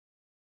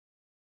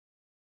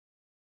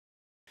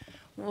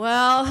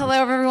Well, hello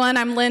everyone.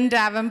 I'm Lynn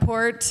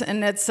Davenport,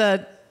 and it's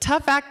a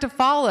tough act to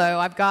follow.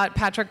 I've got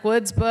Patrick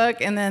Wood's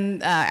book, and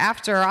then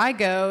after I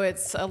go,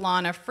 it's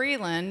Alana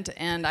Freeland,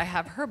 and I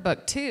have her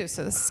book too.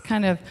 So this is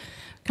kind of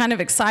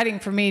exciting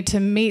for me to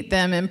meet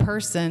them in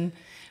person.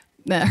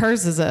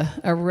 Hers is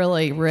a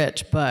really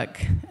rich book.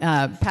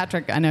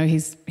 Patrick, I know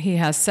he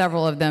has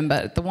several of them,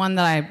 but the one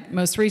that I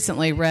most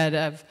recently read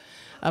of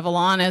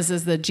Alana's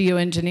is the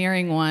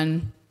geoengineering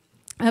one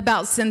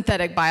about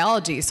synthetic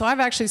biology. So I've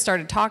actually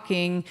started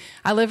talking.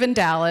 I live in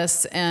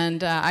Dallas,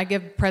 and I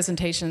give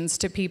presentations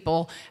to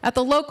people at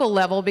the local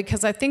level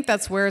because I think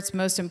that's where it's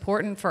most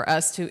important for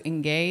us to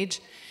engage.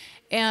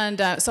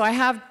 And so I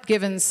have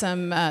given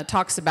some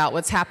talks about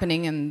what's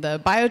happening in the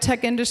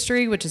biotech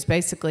industry, which is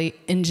basically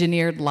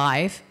engineered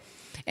life,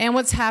 and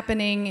what's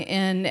happening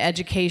in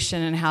education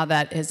and how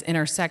that is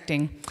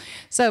intersecting.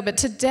 So, but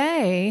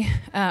today,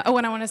 and I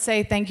want to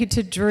say thank you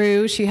to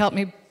Drew. She helped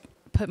me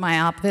put my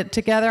outfit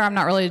together. I'm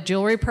not really a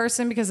jewelry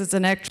person because it's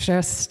an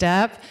extra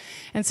step.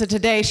 And so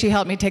today she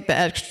helped me take the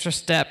extra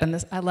step.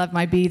 And I love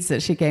my beads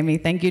that she gave me.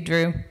 Thank you,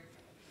 Drew.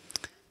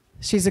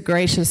 She's a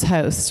gracious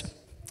host.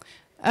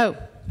 Oh,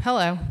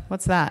 hello.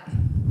 What's that?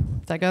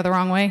 Did I go the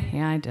wrong way?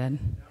 Yeah, I did.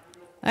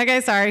 Okay,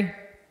 sorry.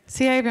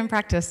 See, I've been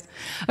practiced.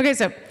 Okay,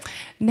 so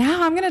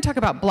now I'm going to talk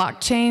about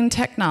blockchain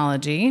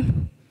technology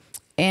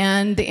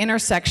and the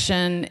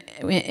intersection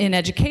in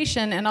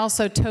education and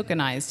also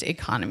tokenized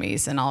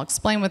economies. And I'll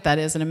explain what that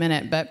is in a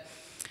minute. But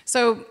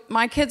so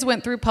my kids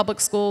went through public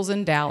schools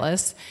in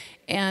Dallas,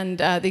 and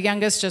the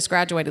youngest just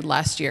graduated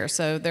last year.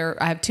 So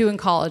I have two in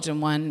college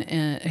and one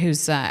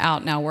who's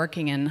out now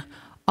working in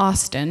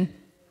Austin.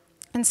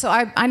 And so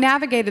I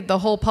navigated the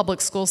whole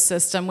public school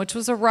system, which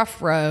was a rough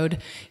road.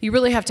 You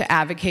really have to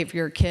advocate for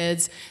your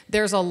kids.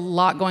 There's a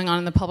lot going on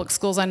in the public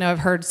schools. I know I've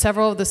heard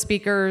several of the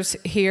speakers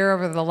here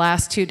over the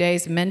last 2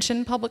 days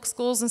mention public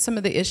schools and some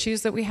of the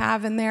issues that we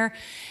have in there.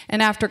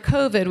 And after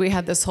COVID, we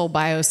had this whole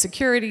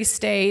biosecurity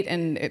state,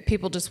 and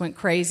people just went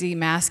crazy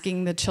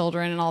masking the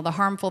children and all the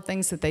harmful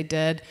things that they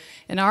did.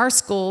 In our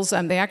schools,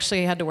 they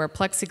actually had to wear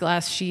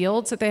plexiglass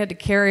shields that they had to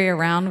carry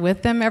around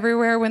with them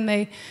everywhere when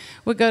they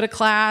would go to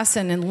class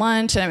and in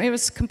lunch. And it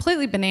was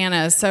completely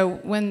bananas. So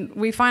when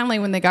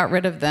they got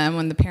rid of them,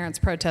 when the parents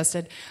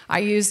protested, I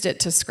used it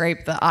to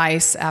scrape the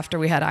ice after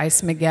we had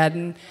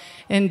Ice-Mageddon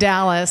in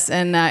Dallas,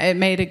 and it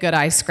made a good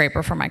ice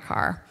scraper for my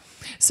car.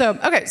 So,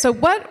 okay, so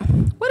what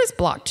is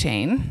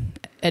blockchain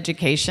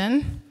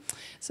education?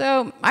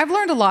 So I've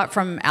learned a lot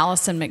from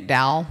Allison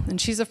McDowell,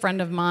 and she's a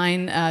friend of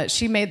mine.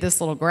 She made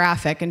this little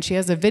graphic, and she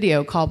has a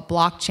video called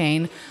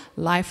Blockchain,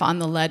 Life on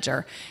the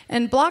Ledger.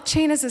 And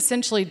blockchain is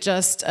essentially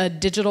just a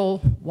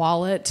digital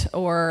wallet,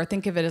 or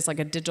think of it as like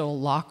a digital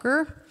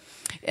locker.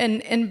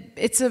 And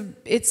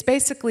it's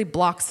basically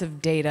blocks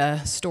of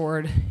data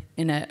stored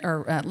in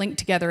linked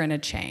together in a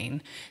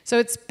chain. So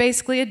it's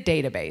basically a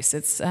database.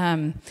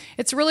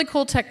 It's really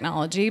cool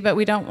technology, but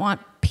we don't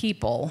want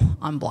people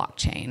on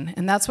blockchain,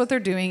 and that's what they're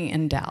doing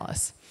in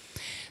Dallas.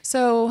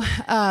 So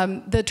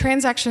the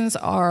transactions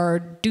are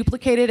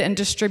duplicated and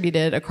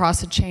distributed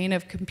across a chain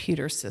of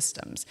computer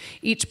systems.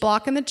 Each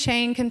block in the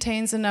chain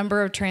contains a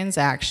number of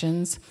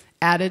transactions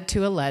added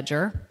to a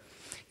ledger.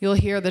 You'll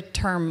hear the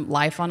term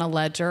life on a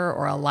ledger,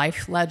 or a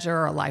life ledger,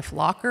 or a life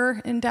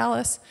locker in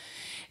Dallas.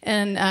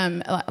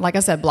 And like I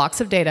said,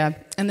 blocks of data.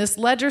 And this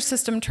ledger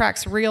system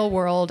tracks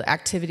real-world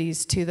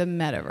activities to the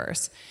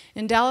metaverse.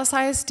 In Dallas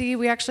ISD,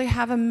 we actually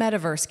have a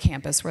metaverse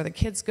campus where the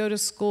kids go to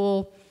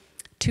school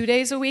 2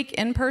 days a week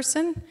in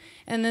person,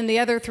 and then the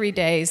other 3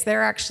 days, they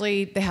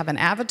have an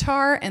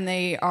avatar, and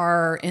they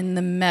are in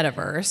the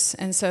metaverse,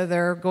 and so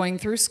they're going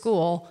through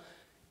school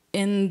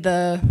in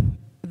the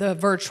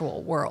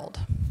virtual world.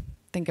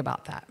 Think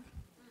about that.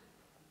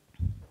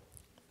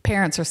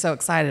 Parents are so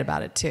excited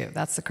about it too.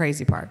 That's the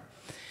crazy part.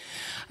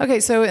 Okay,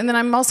 so, and then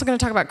I'm also going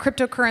to talk about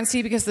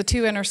cryptocurrency because the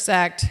two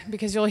intersect,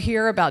 because you'll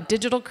hear about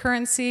digital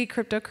currency,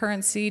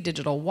 cryptocurrency,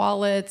 digital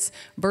wallets,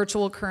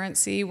 virtual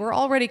currency. We're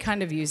already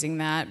kind of using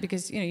that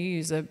because, you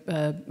use a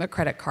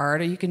credit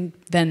card, or you can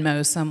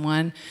Venmo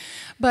someone.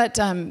 But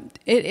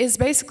it is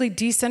basically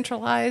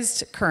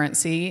decentralized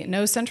currency,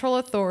 no central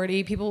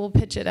authority. People will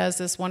pitch it as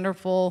this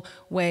wonderful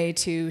way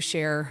to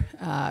share,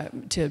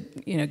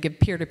 give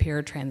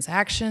peer-to-peer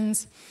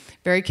transactions.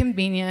 Very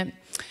convenient.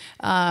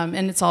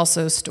 And it's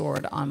also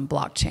stored on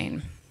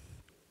blockchain.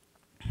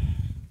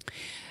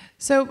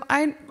 So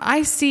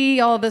I see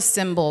all the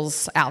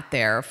symbols out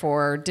there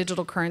for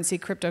digital currency,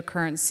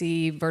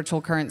 cryptocurrency,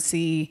 virtual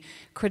currency,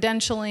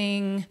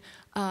 credentialing,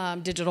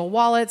 digital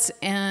wallets,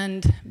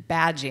 and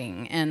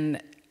badging.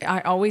 And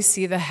I always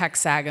see the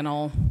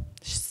hexagonal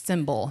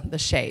symbol, the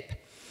shape.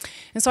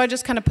 And so I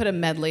just kind of put a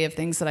medley of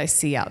things that I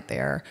see out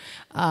there.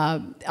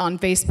 On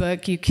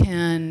Facebook,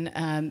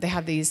 they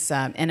have these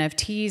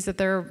NFTs that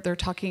they're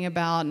talking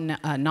about,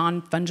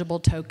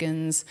 non-fungible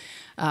tokens.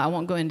 I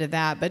won't go into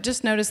that, but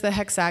just notice the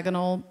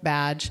hexagonal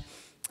badge.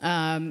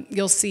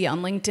 You'll see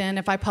on LinkedIn,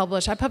 if I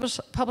publish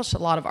a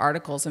lot of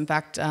articles. In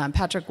fact,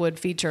 Patrick Wood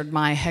featured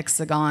my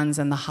hexagons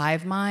and the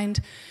hive mind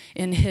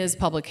in his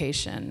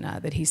publication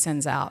that he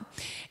sends out.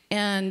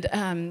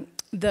 And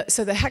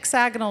so the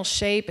hexagonal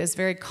shape is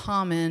very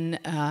common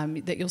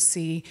that you'll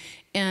see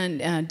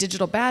in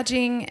digital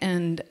badging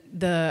and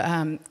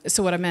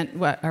so what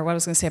I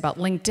was going to say about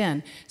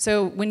LinkedIn.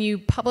 So when you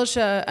publish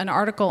an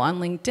article on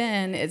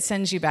LinkedIn, it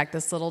sends you back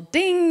this little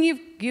ding,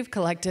 you've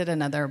collected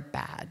another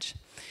badge.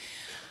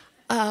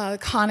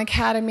 Khan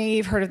Academy,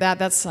 you've heard of that.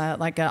 That's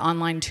like an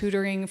online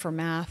tutoring for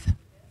math.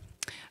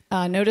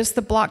 Notice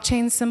the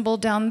blockchain symbol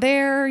down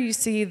there. You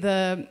see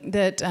that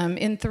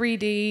in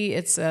 3D,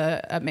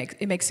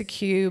 it makes a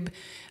cube.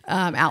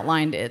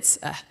 Outlined, it's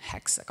a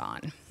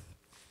hexagon.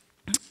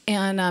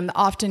 And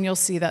often you'll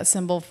see that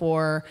symbol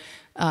for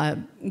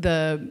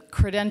the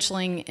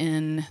credentialing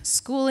in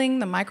schooling,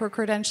 the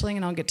micro-credentialing,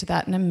 and I'll get to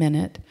that in a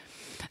minute.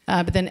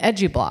 But then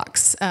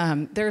EduBlocks.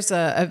 There's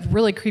a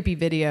really creepy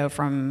video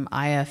from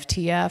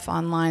IFTF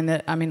on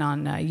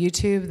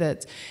YouTube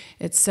that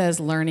it says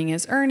learning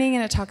is earning,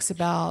 and it talks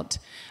about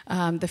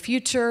the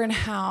future and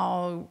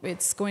how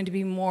it's going to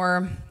be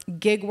more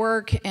gig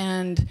work,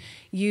 and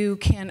you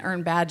can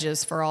earn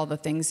badges for all the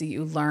things that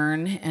you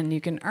learn, and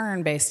you can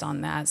earn based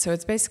on that. So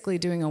it's basically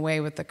doing away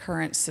with the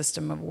current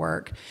system of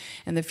work.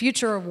 And the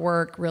future of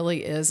work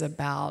really is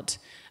about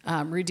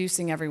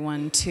reducing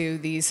everyone to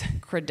these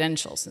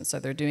credentials. And so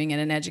they're doing it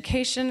in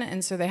education,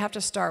 and so they have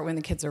to start when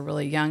the kids are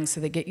really young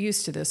so they get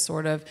used to this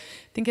sort of,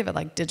 think of it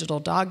like digital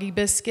doggy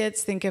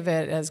biscuits, think of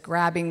it as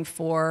grabbing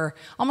for,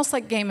 almost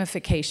like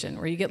gamification,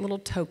 where you get little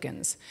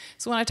tokens.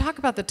 So when I talk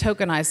about the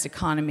tokenized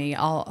economy,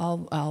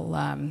 I'll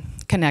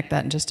connect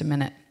that in just a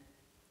minute.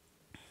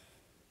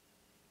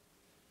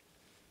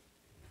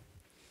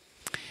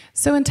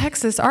 So in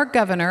Texas, our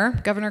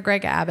governor, Governor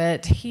Greg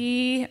Abbott,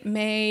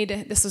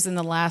 this was in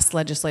the last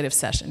legislative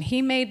session,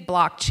 he made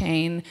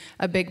blockchain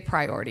a big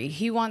priority.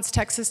 He wants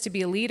Texas to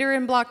be a leader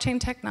in blockchain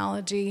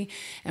technology,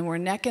 and we're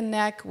neck and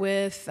neck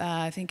with,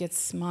 I think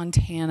it's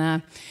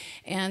Montana.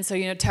 And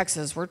so,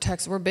 Texas,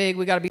 we're big,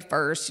 we gotta be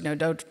first,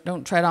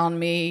 don't tread on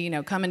me,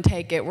 come and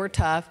take it, we're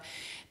tough.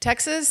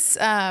 Texas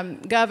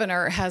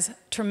governor has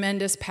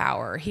tremendous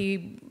power.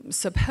 He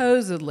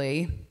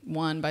supposedly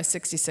won by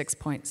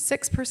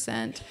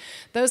 66.6%.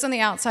 Those on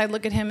the outside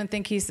look at him and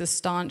think he's the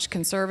staunch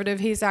conservative.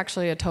 He's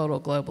actually a total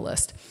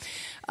globalist.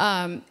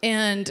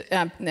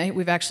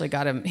 We've actually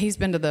got him. He's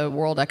been to the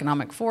World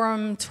Economic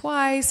Forum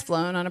twice,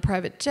 flown on a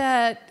private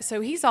jet, so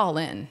he's all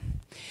in.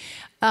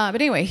 But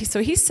anyway,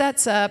 so he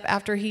sets up,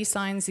 after he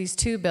signs these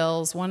two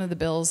bills, one of the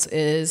bills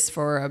is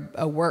for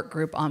a work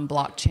group on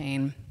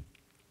blockchain,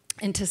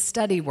 and to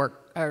study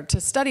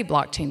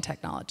blockchain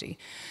technology.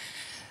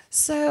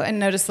 So, and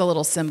notice the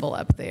little symbol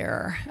up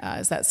there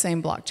is that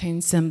same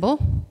blockchain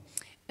symbol.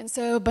 And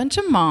so a bunch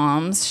of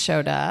moms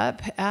showed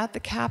up at the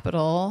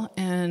Capitol,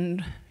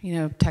 and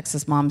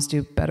Texas moms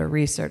do better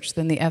research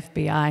than the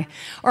FBI,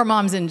 or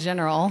moms in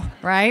general,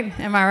 right?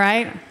 Am I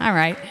right? All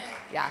right,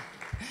 yeah.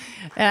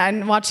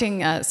 And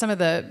watching some of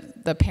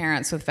the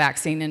parents with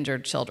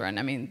vaccine-injured children,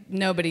 I mean,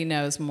 nobody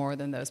knows more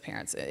than those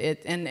parents,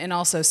 and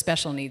also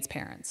special needs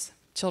parents.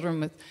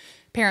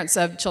 Parents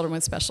of children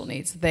with special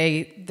needs,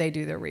 they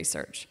do their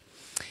research.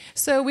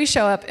 So we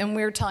show up and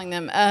we're telling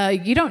them,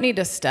 you don't need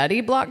to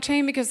study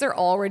blockchain because they're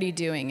already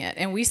doing it.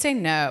 And we say,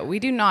 no, we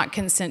do not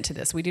consent to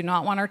this. We do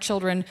not want our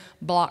children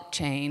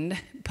blockchained,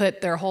 put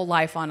their whole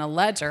life on a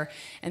ledger.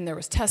 And there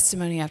was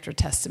testimony after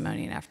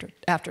testimony and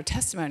after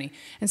testimony.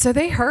 And so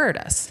they heard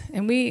us,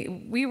 and we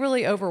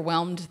really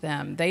overwhelmed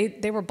them.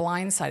 They were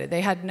blindsided.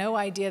 They had no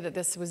idea that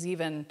this was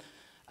even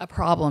a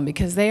problem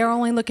because they are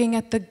only looking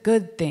at the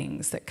good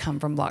things that come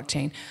from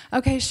blockchain.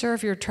 Okay, sure,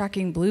 if you're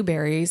tracking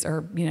blueberries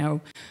or,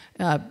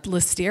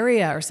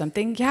 listeria or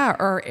something, yeah,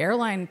 or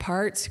airline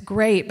parts,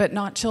 great, but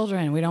not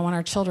children. We don't want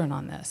our children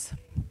on this.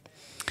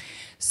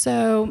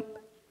 So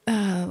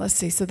let's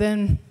see. So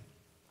then,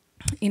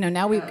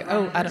 now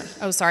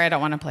sorry, I don't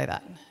want to play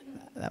that.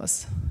 I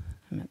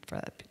meant for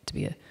that to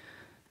be a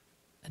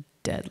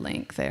dead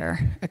link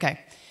there. Okay.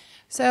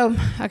 So,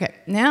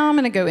 now I'm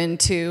going to go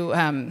into,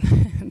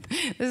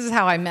 this is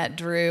how I met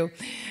Drew,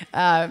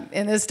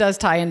 and this does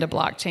tie into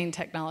blockchain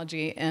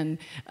technology and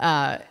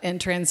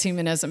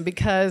transhumanism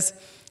because,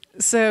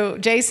 so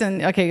Jason,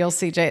 you'll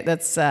see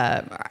that's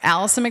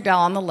Allison McDowell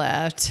on the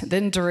left,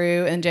 then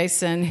Drew, and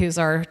Jason, who's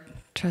our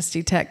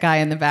trusty tech guy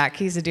in the back.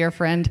 He's a dear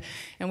friend,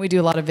 and we do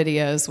a lot of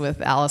videos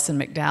with Allison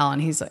McDowell,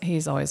 and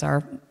he's always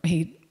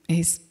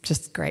he's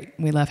just great.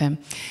 We love him.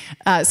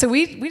 So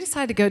we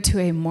decided to go to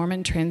a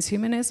Mormon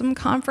transhumanism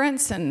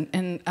conference,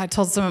 and I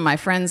told some of my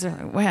friends,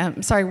 well,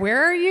 I'm sorry,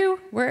 where are you?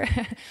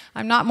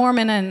 I'm not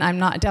Mormon, and I'm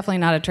definitely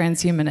not a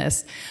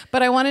transhumanist.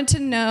 But I wanted to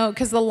know,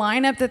 because the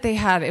lineup that they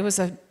had, it was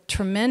a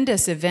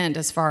tremendous event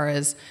as far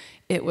as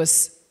it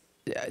was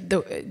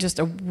just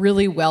a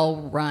really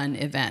well-run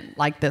event,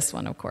 like this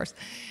one, of course.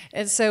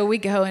 And so we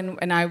go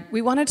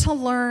we wanted to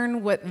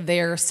learn what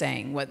they're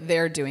saying, what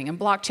they're doing. And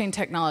blockchain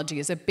technology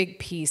is a big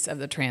piece of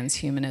the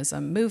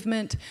transhumanism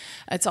movement.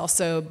 It's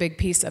also a big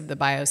piece of the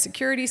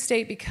biosecurity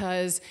state,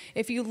 because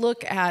if you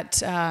look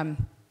at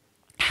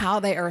how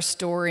they are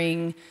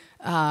storing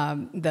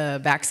the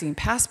vaccine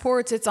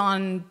passports, it's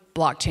on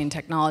blockchain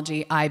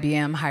technology.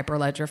 IBM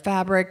Hyperledger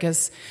Fabric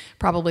is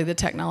probably the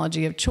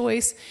technology of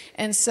choice.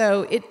 And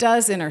so it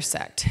does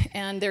intersect.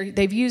 And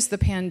they've used the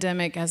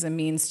pandemic as a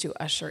means to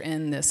usher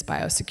in this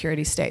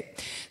biosecurity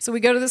state. So we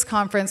go to this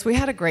conference. We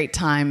had a great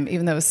time,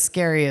 even though it was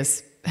scary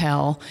as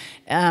hell.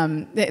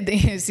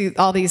 You see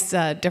all these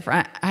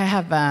different,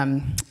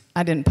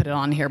 I didn't put it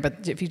on here,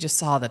 but if you just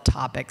saw the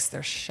topics,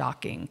 they're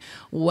shocking.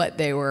 What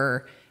they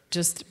were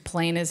just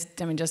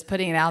just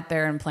putting it out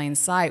there in plain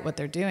sight, what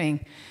they're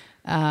doing.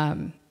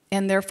 And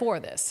they're for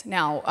this.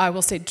 Now, I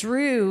will say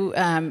Drew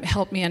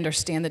helped me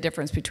understand the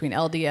difference between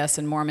LDS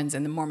and Mormons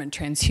and the Mormon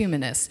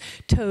transhumanists.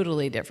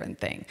 Totally different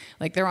thing.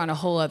 Like, they're on a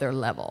whole other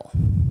level.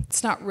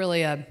 It's not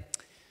really a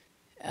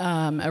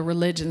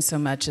religion so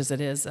much as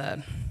it is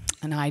an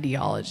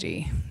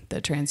ideology,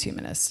 the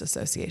Transhumanist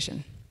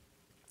Association.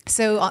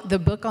 So the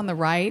book on the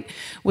right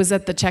was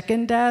at the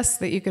check-in desk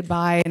that you could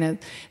buy, and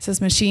it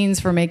says Machines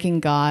for Making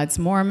Gods,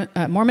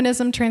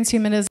 Mormonism,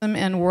 Transhumanism,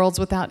 and Worlds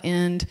Without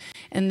End.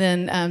 And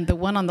then the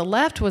one on the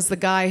left was the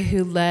guy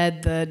who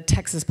led the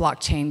Texas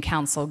Blockchain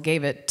Council,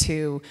 gave it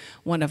to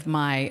one of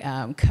my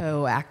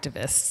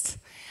co-activists.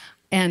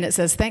 And it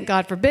says, "Thank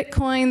God for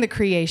Bitcoin, the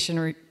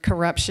creation,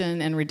 corruption,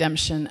 and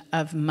redemption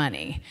of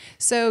money."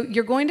 So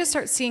you're going to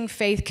start seeing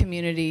faith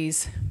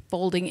communities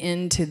folding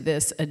into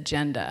this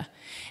agenda.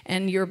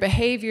 And your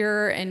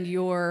behavior and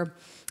your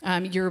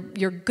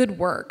good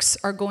works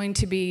are going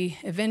to be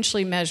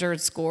eventually measured,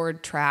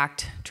 scored,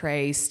 tracked,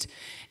 traced.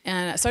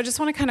 And so I just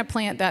want to kind of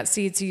plant that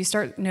seed so you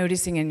start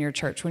noticing in your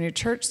church. When your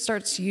church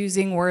starts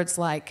using words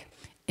like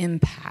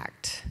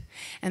impact,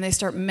 and they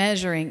start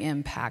measuring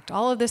impact,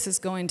 all of this is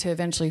going to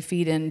eventually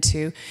feed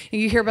into,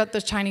 you hear about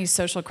the Chinese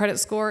social credit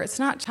score. It's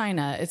not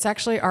China. It's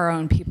actually our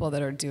own people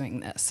that are doing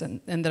this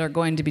and that are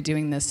going to be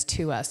doing this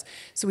to us.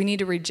 So we need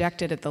to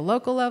reject it at the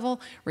local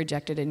level,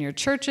 reject it in your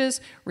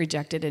churches,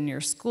 reject it in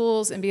your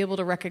schools, and be able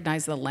to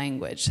recognize the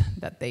language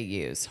that they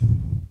use.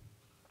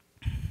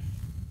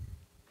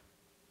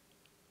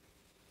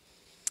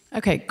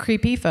 Okay,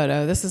 creepy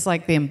photo. This is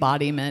like the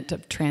embodiment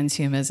of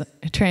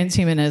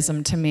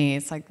transhumanism to me.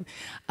 It's like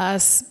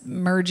us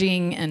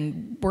merging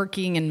and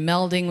working and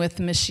melding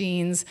with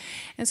machines.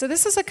 And so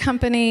this is a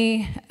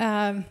company,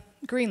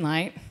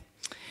 Greenlight,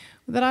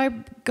 that I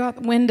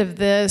got wind of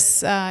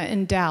this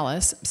in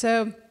Dallas.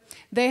 So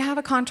they have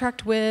a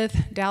contract with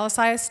Dallas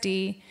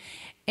ISD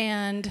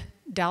and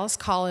Dallas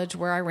College,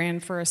 where I ran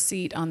for a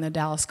seat on the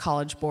Dallas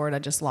College board. I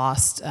just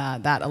lost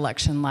that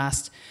election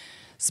last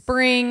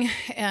spring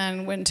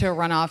and went to a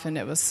runoff, and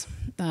it was,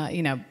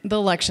 the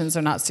elections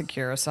are not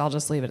secure, so I'll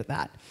just leave it at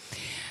that.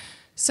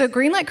 So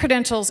Greenlight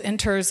Credentials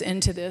enters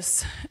into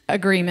this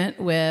agreement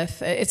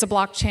with, it's a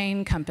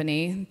blockchain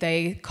company.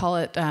 They call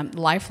it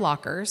Life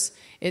Lockers.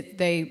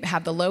 They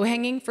have the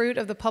low-hanging fruit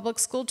of the public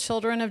school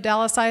children of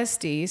Dallas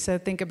ISD, so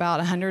think about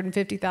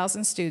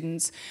 150,000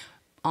 students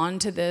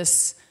onto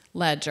this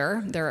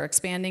ledger. They're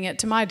expanding it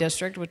to my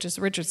district, which is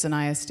Richardson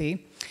ISD.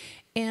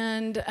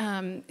 And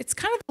it's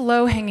kind of the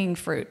low-hanging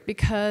fruit,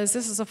 because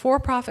this is a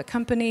for-profit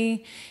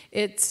company.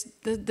 It's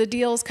the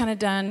deal's kind of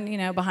done,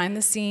 behind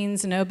the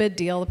scenes, no bid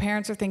deal. The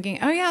parents are thinking,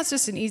 oh yeah, it's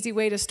just an easy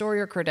way to store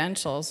your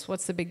credentials.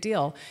 What's the big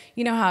deal?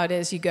 You know how it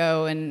is. You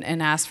go and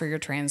ask for your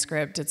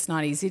transcript. It's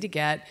not easy to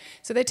get.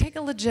 So they take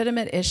a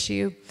legitimate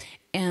issue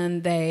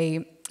and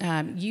they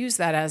use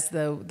that as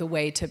the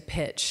way to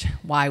pitch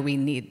why we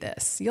need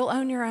this. You'll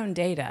own your own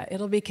data.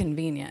 It'll be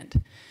convenient.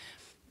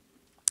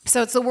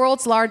 So it's the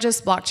world's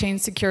largest blockchain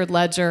secured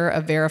ledger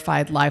of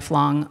verified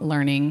lifelong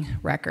learning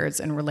records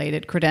and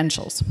related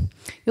credentials.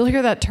 You'll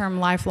hear that term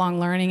lifelong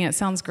learning. It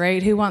sounds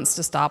great. Who wants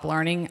to stop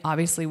learning?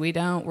 Obviously we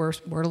don't.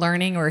 We're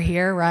learning, we're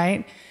here,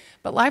 right?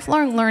 But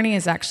lifelong learning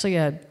is actually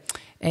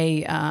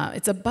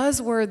it's a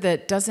buzzword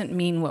that doesn't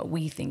mean what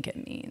we think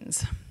it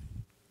means.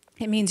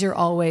 It means you're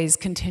always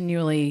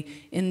continually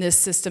in this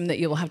system that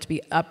you will have to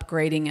be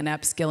upgrading and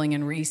upskilling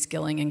and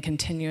reskilling and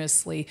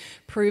continuously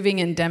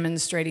proving and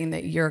demonstrating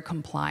that you're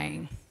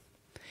complying.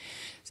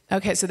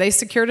 Okay, so they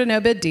secured a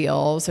no-bid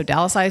deal. So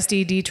Dallas ISD,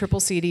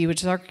 DCCCD, which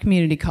is our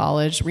community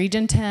college,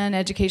 Region 10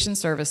 Education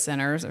Service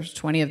Centers, there's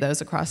 20 of those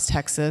across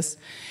Texas.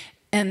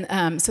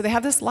 And so they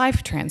have this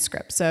life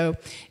transcript. So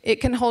it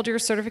can hold your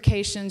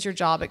certifications, your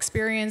job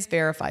experience,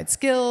 verified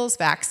skills,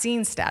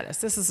 vaccine status.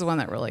 This is the one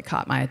that really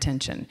caught my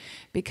attention,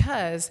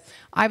 because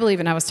I believe,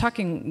 and I was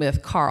talking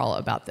with Carl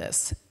about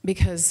this,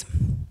 because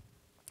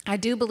I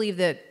do believe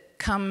that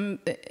come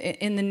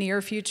in the near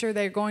future,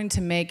 they're going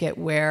to make it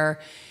where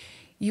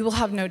you will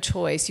have no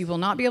choice. You will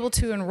not be able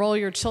to enroll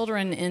your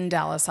children in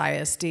Dallas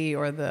ISD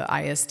or the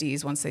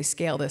ISDs once they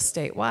scale this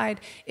statewide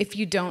if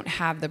you don't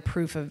have the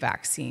proof of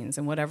vaccines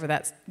and whatever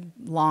that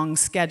long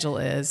schedule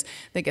is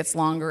that gets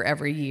longer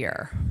every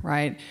year,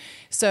 right?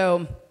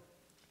 So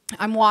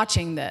I'm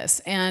watching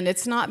this, and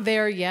it's not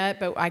there yet,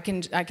 but I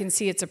can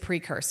see it's a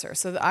precursor.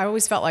 So I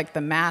always felt like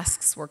the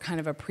masks were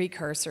kind of a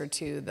precursor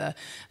to the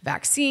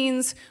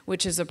vaccines,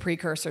 which is a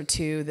precursor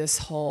to this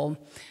whole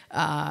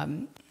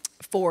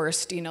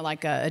forced,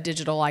 like a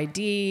digital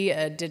ID,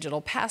 a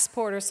digital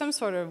passport, or some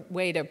sort of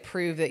way to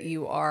prove that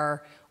you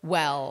are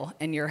well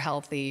and you're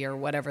healthy, or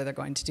whatever they're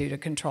going to do to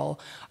control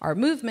our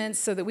movements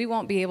so that we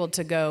won't be able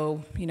to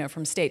go,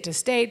 from state to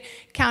state,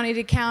 county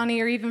to county,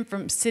 or even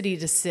from city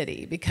to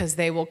city, because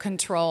they will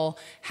control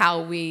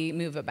how we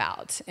move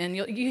about. And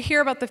you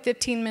hear about the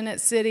 15-minute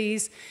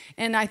cities,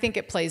 and I think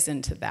it plays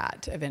into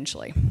that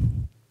eventually.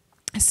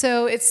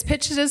 So it's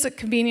pitched as a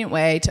convenient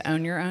way to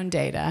own your own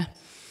data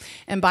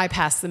and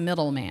bypass the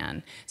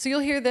middleman. So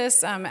you'll hear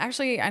this.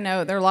 Actually, I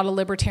know there are a lot of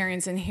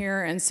libertarians in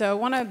here, and so I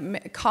want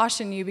to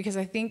caution you, because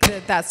I think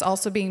that that's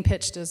also being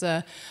pitched as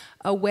a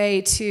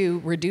way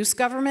to reduce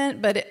government,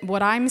 but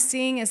what I'm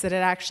seeing is that it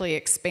actually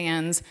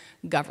expands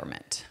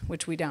government,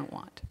 which we don't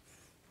want.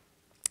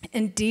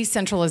 And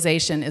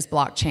decentralization is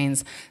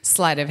blockchain's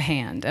sleight of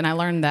hand, and I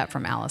learned that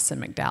from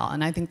Allison McDowell,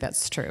 and I think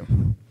that's true.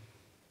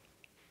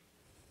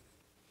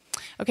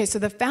 Okay, so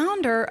the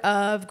founder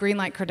of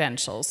Greenlight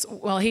Credentials,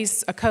 well,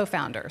 he's a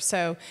co-founder.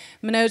 So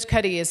Manoj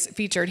Kutty is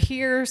featured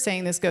here,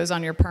 saying this goes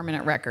on your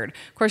permanent record.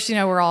 Of course,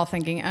 we're all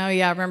thinking, oh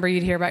yeah, remember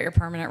you'd hear about your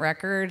permanent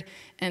record?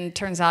 And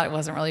turns out it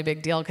wasn't really a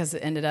big deal, because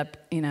it ended up,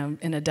 in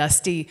a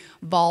dusty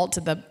vault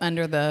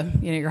under the,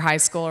 your high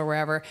school or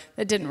wherever.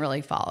 That didn't really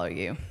follow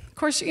you. Of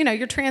course,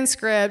 your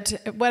transcript,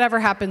 whatever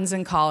happens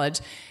in college,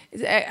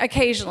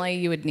 occasionally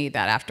you would need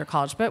that after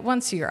college, but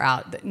once you're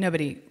out,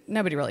 nobody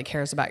really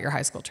cares about your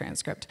high school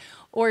transcript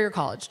or your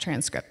college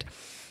transcript.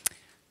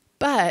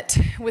 But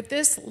with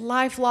this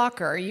Life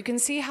Locker, you can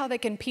see how they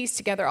can piece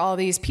together all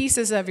these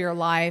pieces of your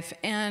life,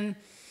 and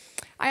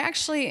I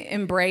actually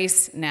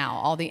embrace now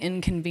all the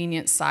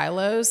inconvenient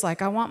silos.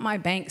 Like, I want my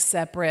bank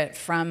separate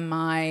from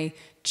my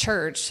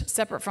church,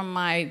 separate from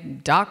my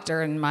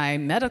doctor and my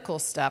medical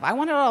stuff. I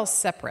want it all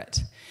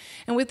separate.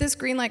 And with this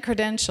Greenlight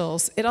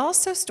Credentials, it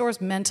also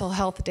stores mental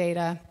health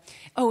data.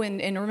 Oh,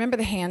 and remember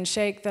the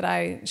handshake that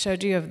I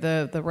showed you of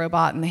the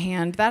robot in the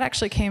hand? That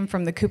actually came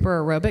from the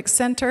Cooper Aerobics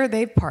Center.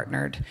 They've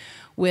partnered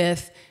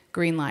with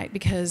Greenlight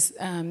because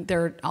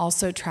they're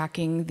also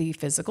tracking the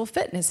physical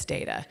fitness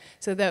data.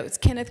 So that's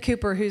Kenneth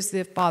Cooper, who's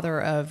the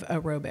father of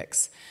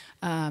aerobics.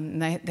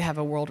 They have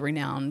a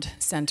world-renowned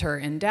center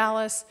in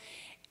Dallas.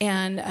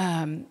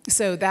 And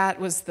so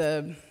that was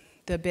the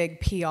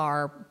big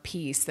PR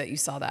piece that you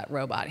saw, that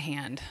robot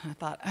hand. I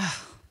thought,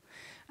 oh,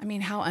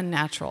 how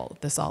unnatural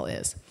this all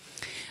is.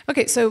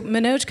 Okay, so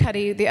Manoj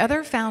Kutty, the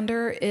other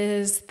founder,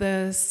 is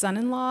the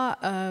son-in-law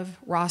of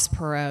Ross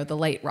Perot, the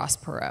late Ross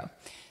Perot.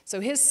 So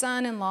his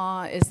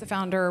son-in-law is the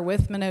founder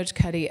with Manoj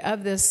Kutty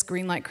of this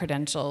Greenlight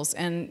Credentials.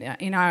 And,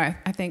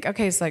 I think,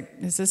 okay, it's like,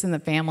 is this in the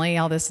family,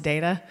 all this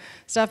data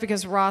stuff?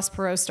 Because Ross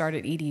Perot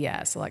started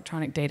EDS,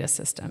 Electronic Data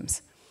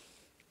Systems.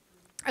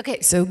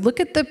 Okay, so look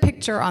at the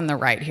picture on the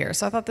right here.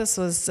 So I thought this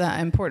was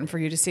important for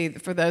you to see,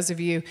 for those of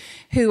you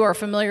who are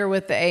familiar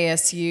with the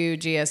ASU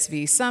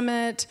GSV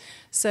Summit.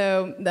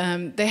 So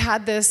they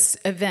had this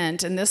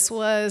event, and this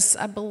was,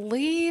 I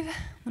believe,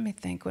 let me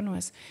think, when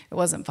was, it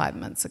wasn't 5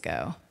 months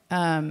ago.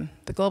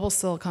 The Global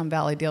Silicon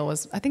Valley deal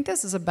was, I think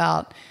this is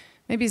about,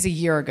 maybe it's a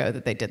year ago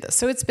that they did this.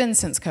 So it's been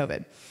since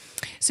COVID.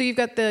 So you've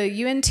got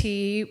the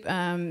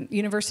UNT,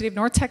 University of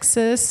North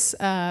Texas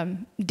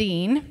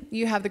dean.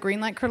 You have the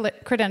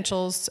Greenlight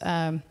Credentials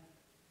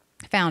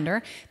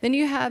founder. Then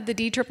you have the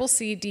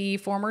DCCC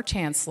former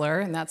chancellor,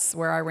 and that's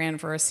where I ran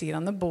for a seat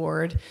on the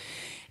board.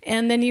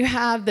 And then you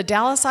have the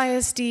Dallas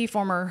ISD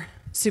former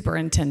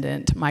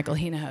superintendent, Michael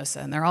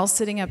Hinojosa, and they're all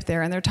sitting up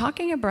there, and they're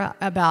talking about,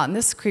 and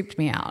this creeped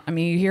me out.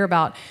 You hear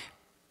about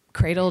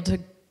cradle to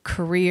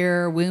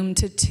career, womb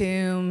to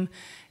tomb,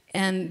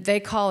 and they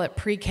call it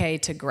pre-K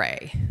to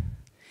gray.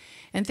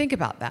 And think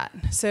about that.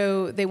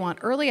 So they want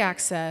early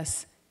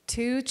access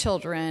to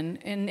children,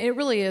 and it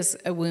really is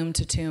a womb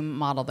to tomb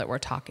model that we're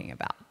talking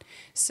about.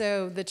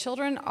 So the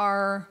children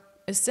are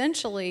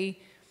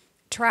essentially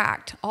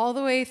tracked all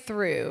the way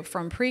through,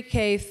 from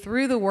pre-K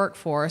through the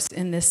workforce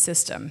in this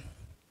system.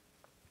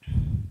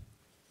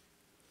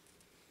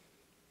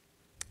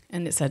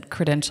 And it said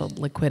credentialed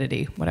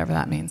liquidity, whatever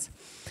that means.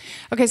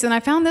 Okay, so then I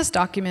found this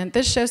document.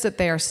 This shows that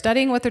they are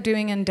studying what they're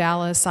doing in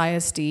Dallas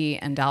ISD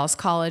and Dallas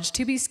College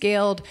to be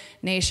scaled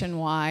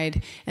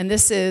nationwide. And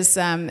this is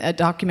a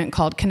document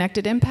called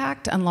Connected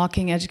Impact,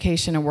 Unlocking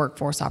Education and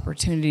Workforce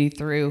Opportunity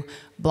Through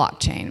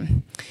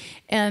Blockchain.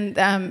 And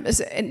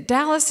in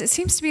Dallas, it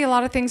seems to be a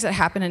lot of things that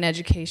happen in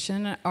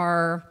education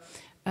are,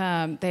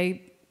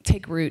 they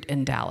take root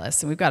in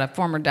Dallas. And we've got a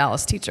former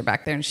Dallas teacher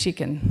back there, and she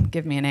can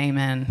give me an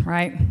amen,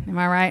 right? Am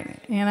I right,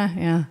 Anna?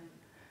 Yeah.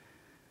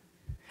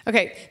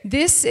 Okay,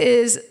 this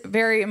is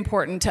very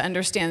important to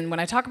understand. When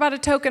I talk about a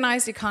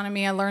tokenized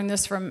economy, I learned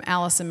this from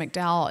Allison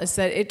McDowell, is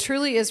that it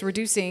truly is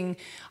reducing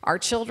our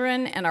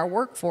children and our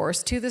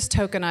workforce to this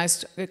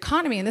tokenized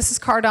economy. And this is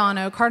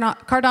Cardano.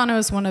 Cardano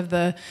is one of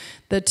the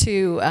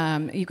two,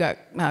 you've got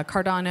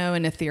Cardano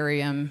and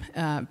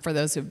Ethereum, for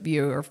those of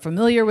you who are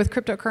familiar with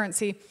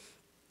cryptocurrency.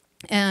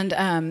 And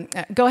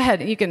go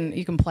ahead, you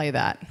can play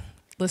that.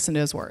 Listen to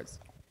his words.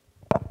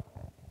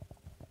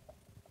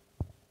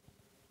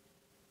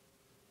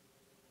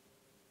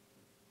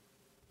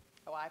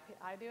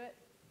 I do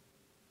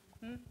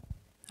it?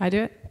 I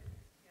do it?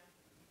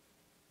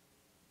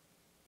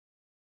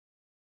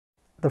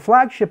 The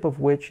flagship of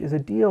which is a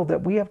deal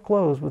that we have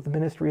closed with the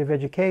Ministry of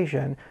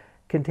Education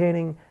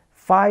containing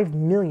 5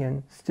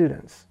 million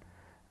students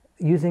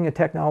using a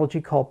technology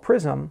called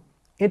PRISM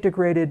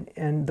integrated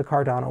in the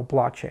Cardano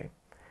blockchain.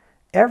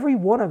 Every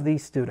one of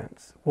these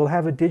students will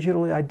have a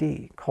digital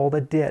ID called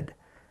a DID,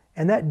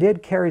 and that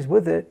DID carries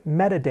with it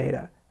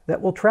metadata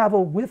that will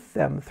travel with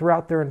them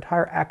throughout their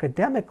entire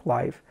academic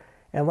life.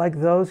 And like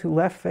those who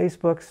left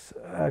Facebook's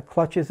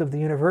clutches of the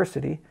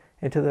university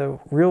into the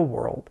real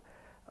world,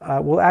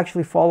 will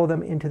actually follow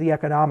them into the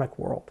economic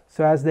world.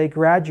 So as they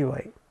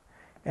graduate,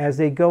 as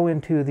they go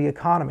into the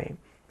economy,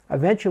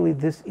 eventually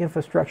this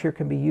infrastructure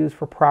can be used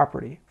for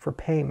property, for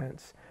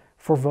payments,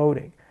 for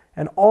voting,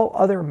 and all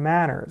other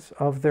manners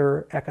of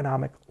their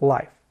economic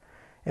life.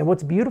 And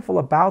what's beautiful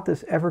about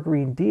this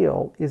evergreen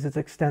deal is it's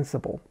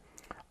extensible.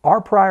 Our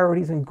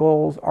priorities and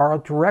goals are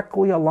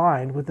directly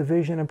aligned with the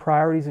vision and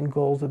priorities and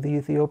goals of the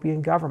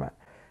Ethiopian government.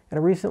 In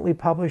a recently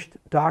published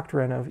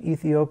doctrine of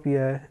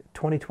Ethiopia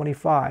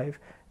 2025,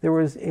 there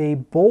was a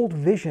bold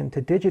vision to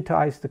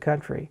digitize the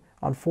country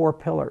on 4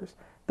 pillars,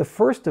 the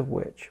first of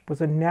which was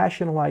a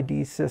national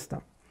ID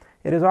system.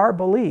 It is our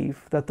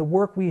belief that the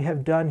work we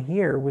have done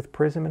here with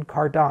PRISM and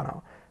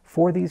Cardano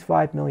for these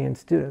 5 million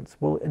students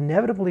will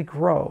inevitably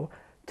grow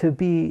to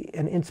be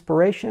an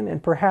inspiration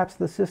and perhaps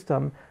the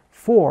system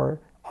for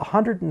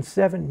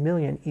 107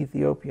 million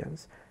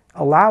Ethiopians,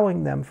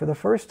 allowing them for the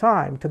first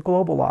time to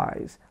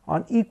globalize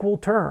on equal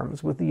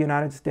terms with the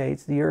United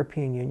States, the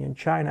European Union,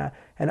 China,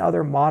 and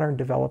other modern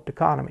developed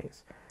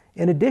economies.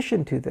 In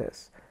addition to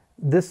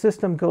this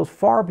system goes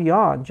far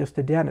beyond just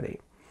identity.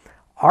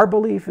 Our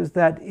belief is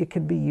that it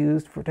can be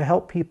used to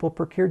help people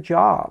procure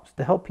jobs,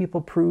 to help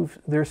people prove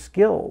their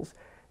skills,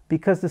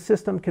 because the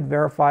system can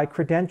verify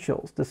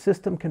credentials, the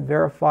system can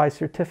verify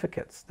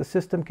certificates, the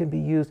system can be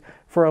used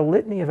for a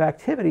litany of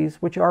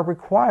activities which are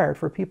required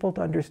for people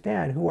to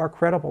understand who are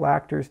credible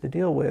actors to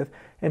deal with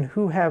and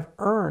who have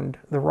earned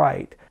the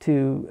right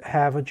to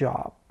have a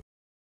job.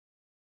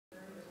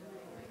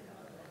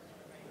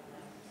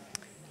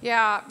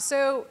 Yeah,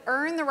 so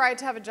earn the right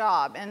to have a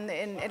job, and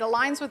it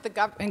aligns with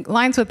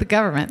the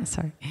government.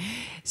 Sorry.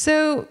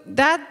 So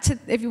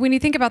when you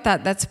think about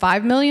that, that's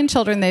 5 million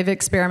children they've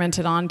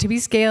experimented on to be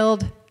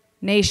scaled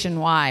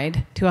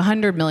nationwide to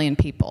 100 million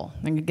people.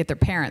 They can get their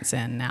parents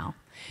in now.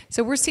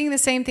 So we're seeing the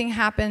same thing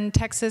happen.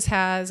 Texas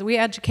we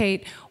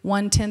educate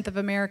 1/10 of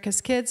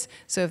America's kids.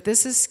 So if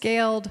this is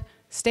scaled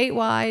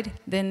statewide,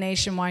 then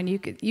nationwide,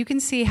 you can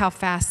see how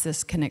fast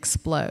this can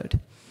explode.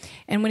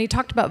 And when he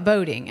talked about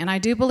voting, and I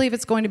do believe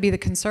it's going to be the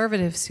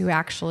conservatives who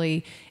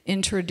actually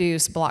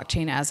introduce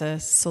blockchain as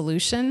a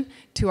solution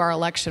to our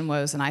election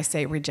woes, and I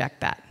say reject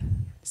that.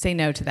 Say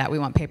no to that. We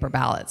want paper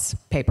ballots,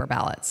 paper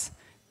ballots,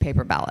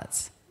 paper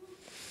ballots.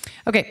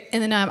 Okay,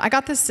 and then I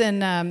got this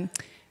in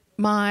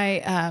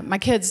my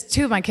kids,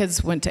 2 of my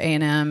kids went to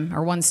A&M,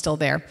 or one's still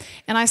there.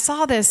 And I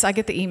saw this, I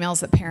get the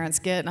emails that parents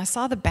get, and I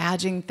saw the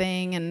badging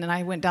thing, and then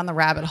I went down the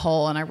rabbit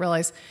hole, and I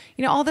realized,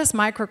 all this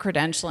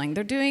micro-credentialing,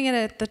 they're doing it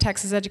at the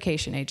Texas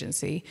Education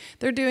Agency.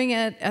 They're doing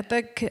it at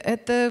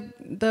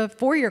the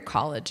four-year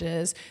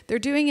colleges. They're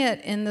doing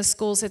it in the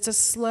schools. It's a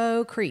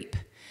slow creep.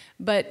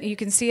 But you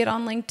can see it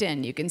on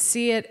LinkedIn. You can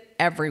see it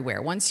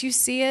everywhere. Once you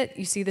see it,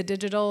 you see the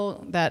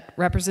digital, that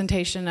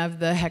representation of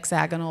the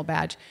hexagonal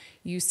badge,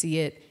 you see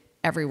it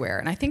everywhere.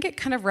 And I think it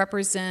kind of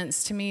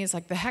represents, to me, is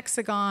like the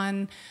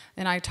hexagon,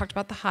 and I talked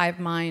about the hive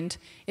mind.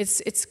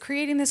 It's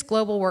creating this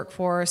global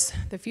workforce,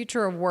 the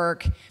future of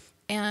work.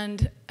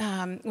 And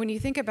when you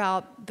think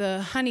about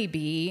the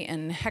honeybee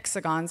and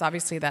hexagons,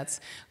 obviously that's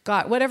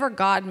God. Whatever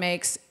God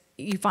makes,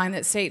 you find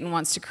that Satan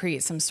wants to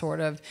create some sort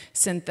of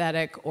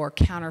synthetic or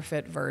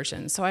counterfeit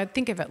version. So I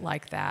think of it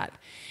like that.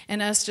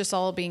 And us just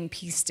all being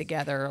pieced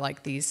together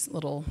like these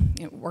little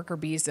worker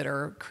bees that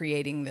are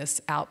creating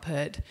this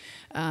output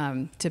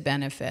to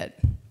benefit,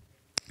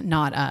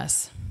 not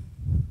us.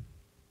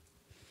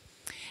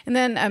 And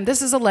then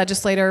this is a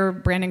legislator,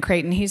 Brandon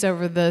Creighton. He's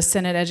over the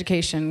Senate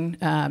Education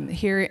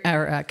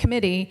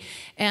Committee,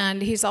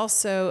 and he's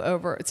also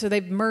over, so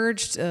they've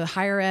merged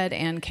higher ed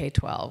and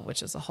K-12,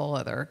 which is a whole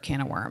other can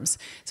of worms.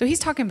 So he's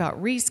talking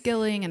about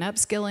reskilling and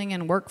upskilling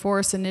and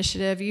workforce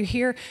initiative. You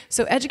hear,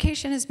 so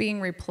education is being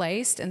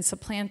replaced and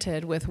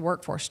supplanted with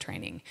workforce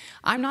training.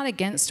 I'm not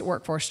against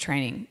workforce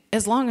training,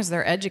 as long as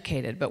they're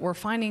educated, but we're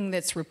finding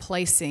that's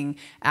replacing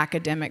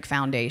academic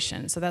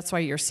foundation. So that's why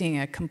you're seeing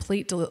a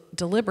complete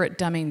deliberate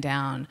dumbing culling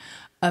down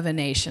of a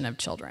nation of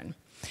children.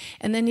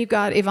 And then you've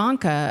got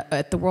Ivanka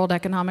at the World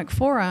Economic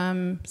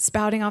Forum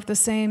spouting off the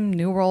same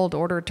New World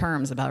Order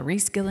terms about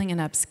reskilling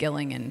and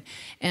upskilling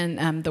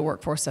and the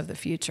workforce of the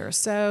future.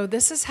 So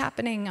this is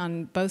happening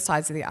on both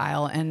sides of the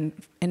aisle, and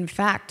in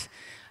fact,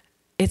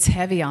 it's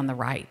heavy on the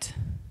right.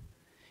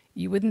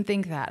 You wouldn't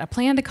think that. A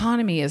planned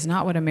economy is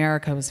not what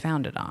America was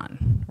founded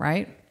on,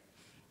 right?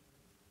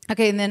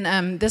 Okay, and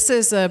then this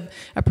is a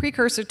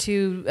precursor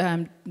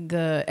to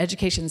the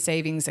education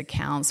savings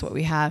accounts, what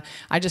we have.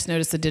 I just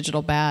noticed the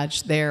digital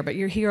badge there, but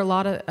you hear a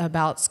lot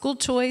about school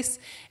choice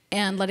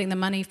and letting the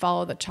money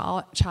follow the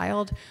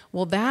child.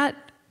 Well, that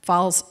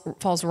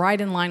falls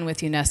right in line with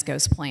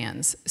UNESCO's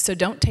plans. So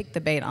don't take the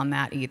bait on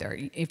that either.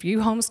 If you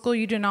homeschool,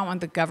 you do not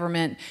want the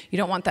government, you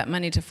don't want that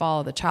money to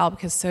follow the child,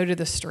 because so do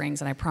the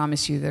strings, and I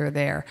promise you they're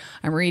there.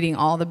 I'm reading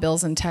all the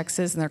bills in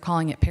Texas, and they're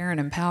calling it parent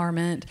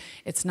empowerment.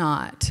 It's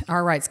not.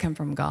 Our rights come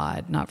from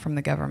God, not from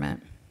the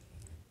government.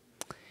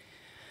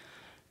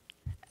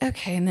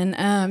 Okay, and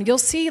then you'll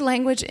see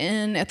language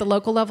at the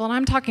local level, and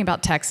I'm talking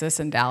about Texas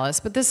and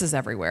Dallas, but this is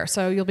everywhere.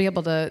 So you'll be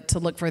able to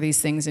look for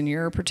these things in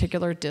your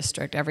particular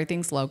district.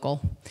 Everything's local.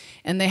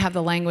 And they have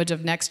the language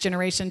of next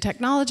generation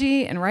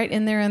technology, and right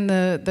in there in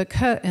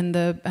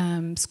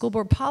the school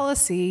board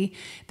policy,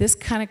 this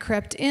kind of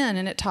crept in,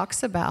 and it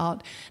talks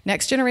about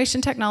next generation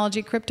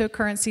technology,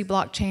 cryptocurrency,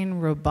 blockchain,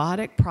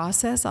 robotic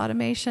process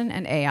automation,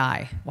 and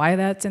AI. Why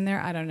that's in there,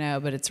 I don't know,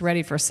 but it's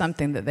ready for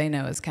something that they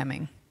know is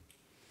coming.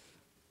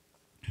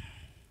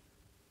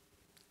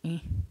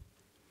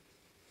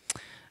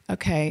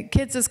 Okay,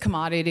 kids as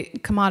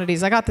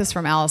commodities. I got this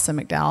from Allison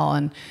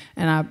McDowell,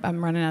 and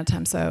I'm running out of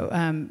time. So,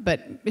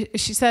 but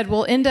she said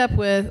what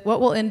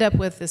we'll end up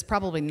with is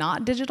probably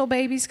not digital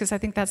babies, because I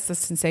think that's the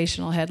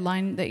sensational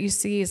headline that you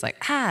see is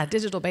like,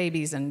 digital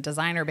babies and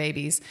designer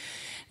babies.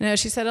 No,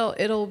 she said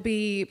it'll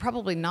be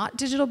probably not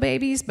digital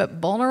babies, but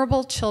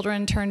vulnerable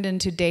children turned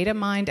into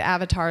data-mined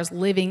avatars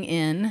living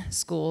in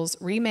schools,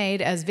 remade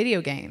as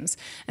video games.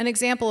 An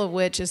example of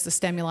which is the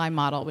Stimuli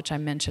model, which I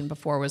mentioned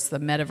before, was the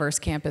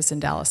Metaverse campus in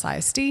Dallas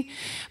ISD.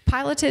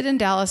 Piloted in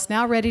Dallas,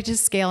 now ready to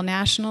scale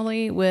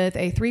nationally with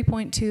a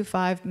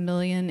 $3.25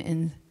 million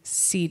in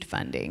seed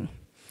funding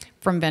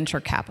from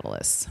venture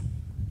capitalists.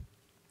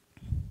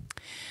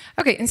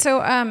 Okay, and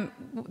so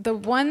the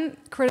one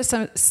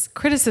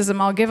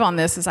criticism I'll give on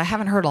this is I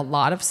haven't heard a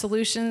lot of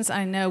solutions.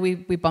 I know we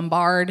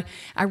bombard.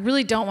 I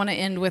really don't want to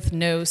end with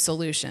no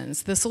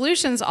solutions. The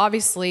solutions,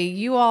 obviously,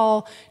 you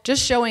all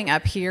just showing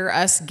up here,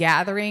 us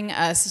gathering,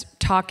 us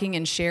talking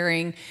and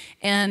sharing,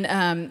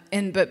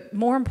 but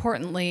more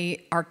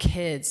importantly, our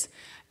kids.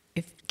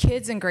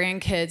 Kids and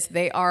grandkids,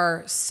 they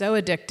are so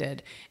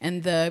addicted.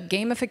 And the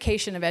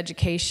gamification of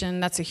education,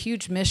 that's a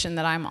huge mission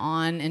that I'm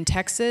on in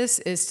Texas,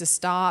 is to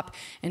stop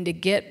and to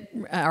get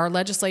our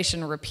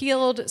legislation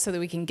repealed so that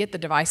we can get the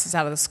devices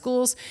out of the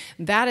schools.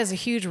 That is a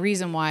huge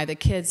reason why the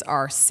kids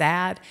are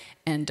sad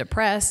and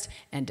depressed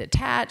and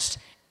detached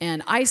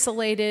and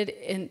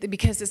isolated,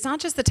 because it's not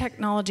just the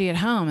technology at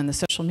home and the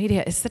social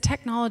media, it's the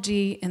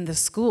technology in the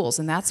schools.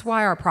 And that's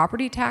why our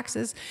property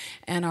taxes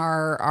and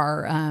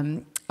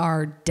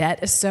our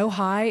debt is so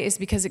high, is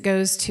because it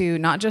goes to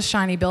not just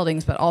shiny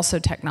buildings, but also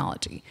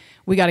technology.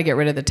 We got to get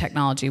rid of the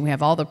technology. We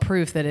have all the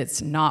proof that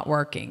it's not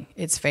working,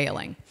 it's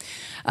failing.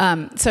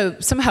 So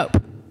some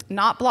hope.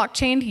 Not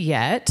blockchain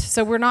yet,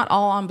 so we're not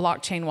all on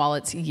blockchain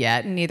wallets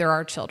yet, and neither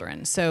are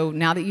children. So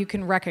now that you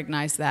can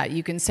recognize that,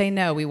 you can say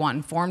no, we want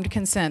informed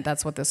consent.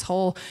 That's what this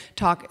whole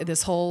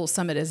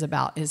summit is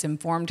about, is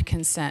informed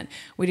consent.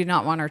 We do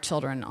not want our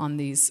children on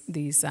these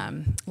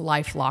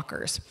life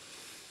lockers.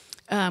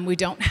 We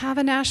don't have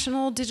a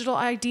national digital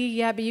ID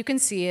yet, but you can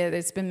see it.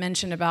 It's been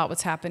mentioned about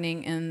what's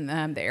happening in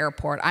the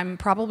airport. I'm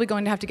probably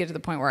going to have to get to the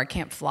point where I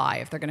can't fly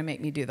if they're going to make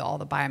me do all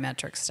the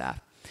biometric stuff.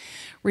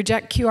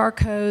 Reject QR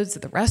codes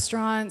at the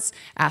restaurants.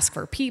 Ask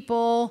for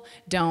people.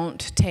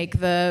 Don't take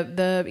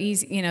the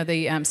easy,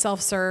 the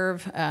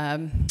self-serve,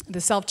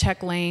 the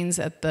self-check lanes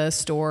at the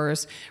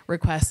stores.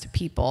 Request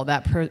people.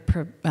 That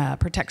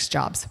protects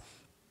jobs.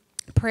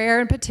 Prayer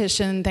and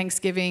petition,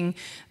 thanksgiving,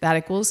 that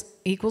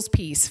equals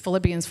peace.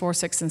 Philippians 4,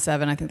 6, and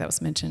 7. I think that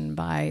was mentioned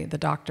by the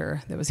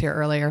doctor that was here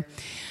earlier.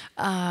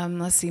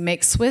 Let's see,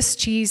 make Swiss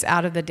cheese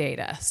out of the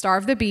data.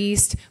 Starve the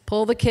beast,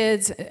 pull the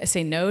kids,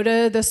 say no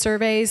to the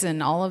surveys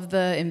and all of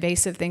the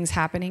invasive things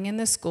happening in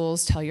the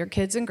schools. Tell your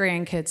kids and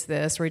grandkids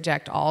this.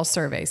 Reject all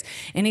surveys.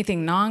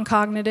 Anything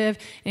non-cognitive,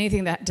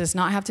 anything that does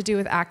not have to do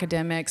with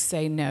academics,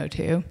 say no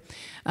to.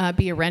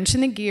 Be a wrench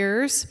in the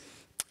gears.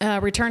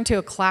 Return to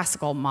a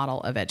classical model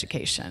of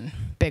education.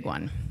 Big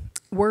one.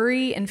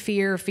 Worry and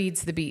fear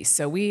feeds the beast.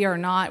 So we are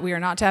not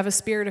to have a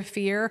spirit of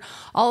fear.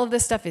 All of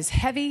this stuff is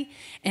heavy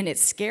and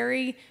it's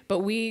scary, but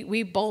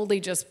we boldly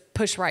just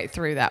push right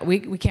through that. We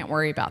can't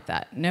worry about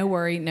that. No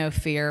worry, no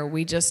fear.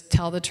 We just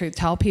tell the truth,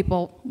 tell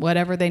people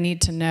whatever they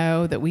need to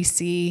know that we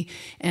see,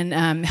 and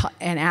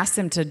ask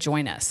them to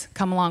join us,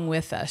 come along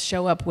with us,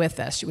 show up with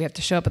us. We have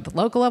to show up at the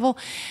local level.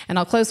 And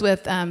I'll close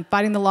with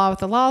fighting the law with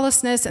the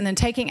lawlessness, and then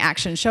taking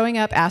action, showing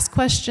up, ask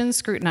questions,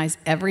 scrutinize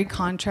every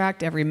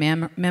contract, every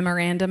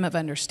memorandum of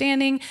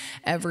understanding,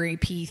 every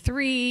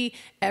P3,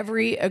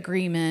 every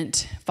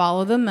agreement,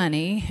 follow the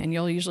money, and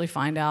you'll usually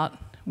find out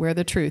where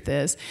the truth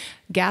is.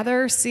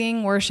 Gather,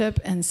 sing, worship,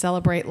 and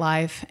celebrate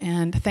life.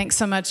 And thanks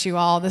so much, you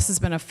all. This has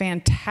been a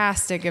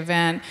fantastic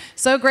event.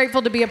 So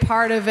grateful to be a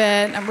part of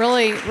it. I'm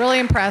really, really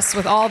impressed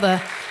with all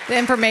the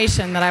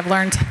information that I've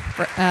learned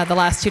for, the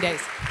last 2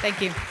 days.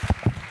 Thank you.